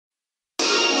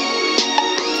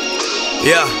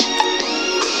Yeah.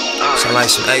 Sound like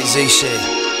some AZ shit.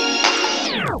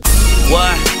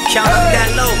 What? Count up that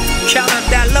low, count up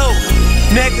that low.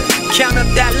 Nigga, count up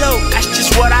that low, that's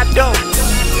just what I do.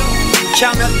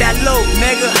 Count up that low,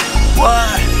 nigga.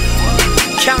 What?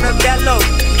 Count up that low,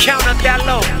 count up that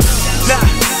low. Look,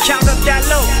 count up that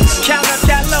low, count up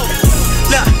that low.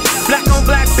 Look, black on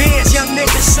black Benz, young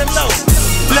niggas saloon.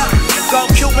 Look, go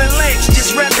Cuban links,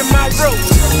 just reppin' my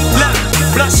roots. Look,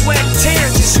 blood, sweat, and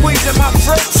tears, just squeezing my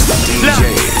fruits. Look,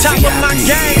 top of my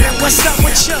game, and what's up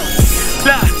with you?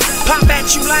 Look, pop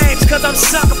at you lames, cause I'm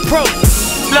sucker proof.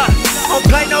 Look, don't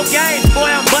play no games,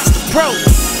 boy, I'm bustin' proof.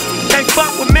 Can't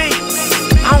fuck with me,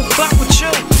 I don't fuck with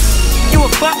you. You a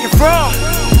fucking fraud,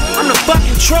 I'm the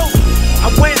fucking truth.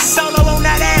 I went solo on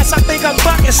that ass, I think I'm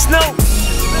fucking Snoop.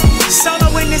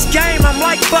 Solo in this game, I'm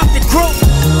like fuck the group.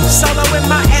 Solo in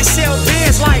my SLB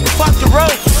is like fuck the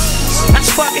road.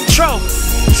 That's fucking true,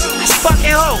 that's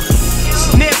fucking hoe.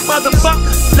 Nip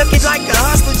motherfucker, looking like a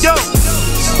hustler do.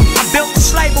 I built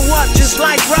this label up just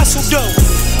like Russell do.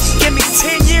 Give me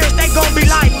 10 years, they gon' be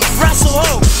like Russell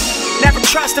who? Never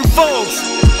trust them fools,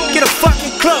 get a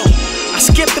fucking clue. I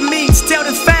skip the meets, tell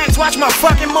them facts, watch my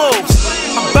fucking moves.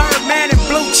 I'm Birdman in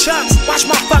blue chucks, watch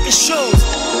my fucking shoes.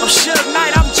 I'm Suge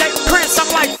Knight, I'm Jay Prince, I'm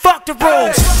like fuck the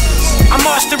rules. I'm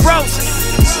Austin Rosen,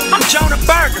 I'm Jonah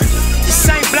Berger. This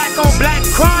ain't black on black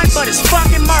crime, but it's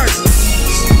fucking murder.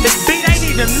 This beat ain't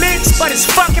even mixed, but it's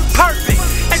fucking perfect.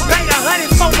 They paid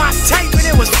 $100 for my tape and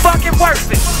it was fucking worth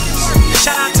it.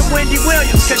 Shout out to Wendy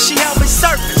Williams, cause she helped me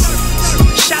surface.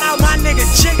 Shout out my nigga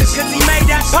Jigga, cause he made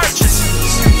that purchase.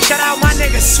 Shout out my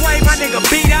nigga Sway, my nigga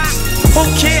B-Dot. Who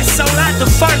cares, sold out the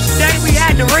first day, we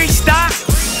had to restock.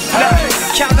 Look,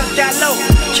 count up that low,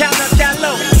 count up that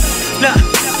low. Look,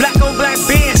 black on black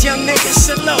Benz, young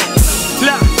niggas salute.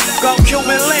 Look, go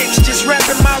Cuban links, just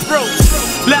reppin' my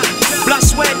roots. Look, blood,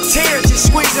 sweat, and tears,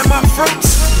 just squeezing my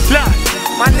fruits. Look,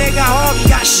 my nigga Hoggy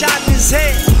got shot in his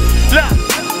head. Look,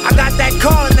 I got that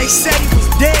call and they said he was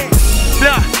dead.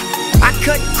 Look, I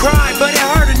couldn't cry, but it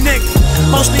hurt a nigga.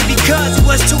 Mostly because he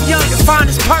was too young to find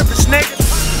his purpose, nigga.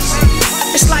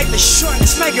 This life is short,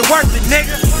 let's make it worth it,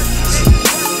 nigga.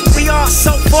 We all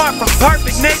so far from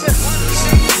perfect, nigga.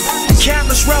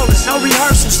 Cameras rolling, no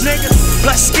rehearsals, nigga.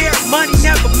 Plus scared money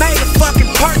never made a fucking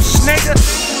purchase, nigga.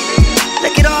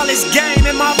 Look at all this game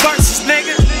in my verses,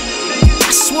 nigga.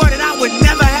 I swore that I would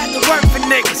never have to work for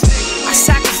niggas. I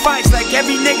sacrifice like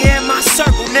every nigga in my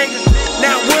circle, nigga.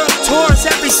 Now world tours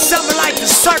every summer like the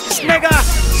circus, nigga.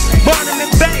 Barnum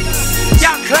and Bailey,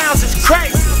 y'all clowns is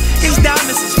crazy. These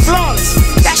diamonds is flawless,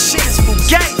 that shit is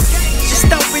fugazi. Just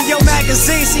open your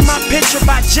magazine, see my picture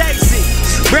by Jay-Z.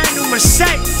 Brand new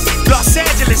Mercedes, Los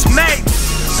Angeles made.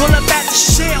 Pull up at the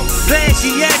Shell, playing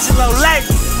D'Angelo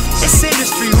label. This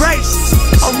industry racist,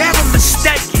 oh never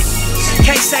mistake it.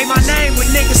 Can't say my name with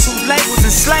niggas whose labels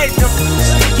enslaved them.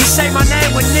 You say my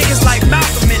name with niggas like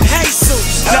Malcolm and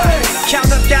Jesus. Look, count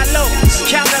up that low,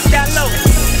 count up that low.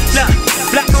 Look,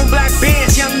 black on black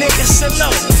Benz, young niggas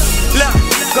salute. Look,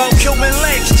 go Cuban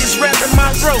links, just reppin'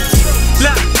 my roots.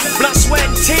 Look, blood, sweat,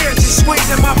 and tears, just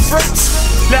squeezing my fruits.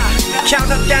 Look, count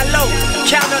up that low,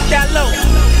 count up that low.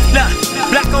 Look,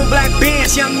 black on black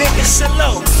Benz, young niggas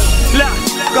salute. Look,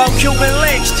 go Cuban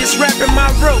links, just reppin' my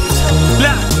roots.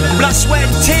 Look, blood, sweat,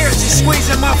 and tears, just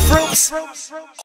squeezing my fruits.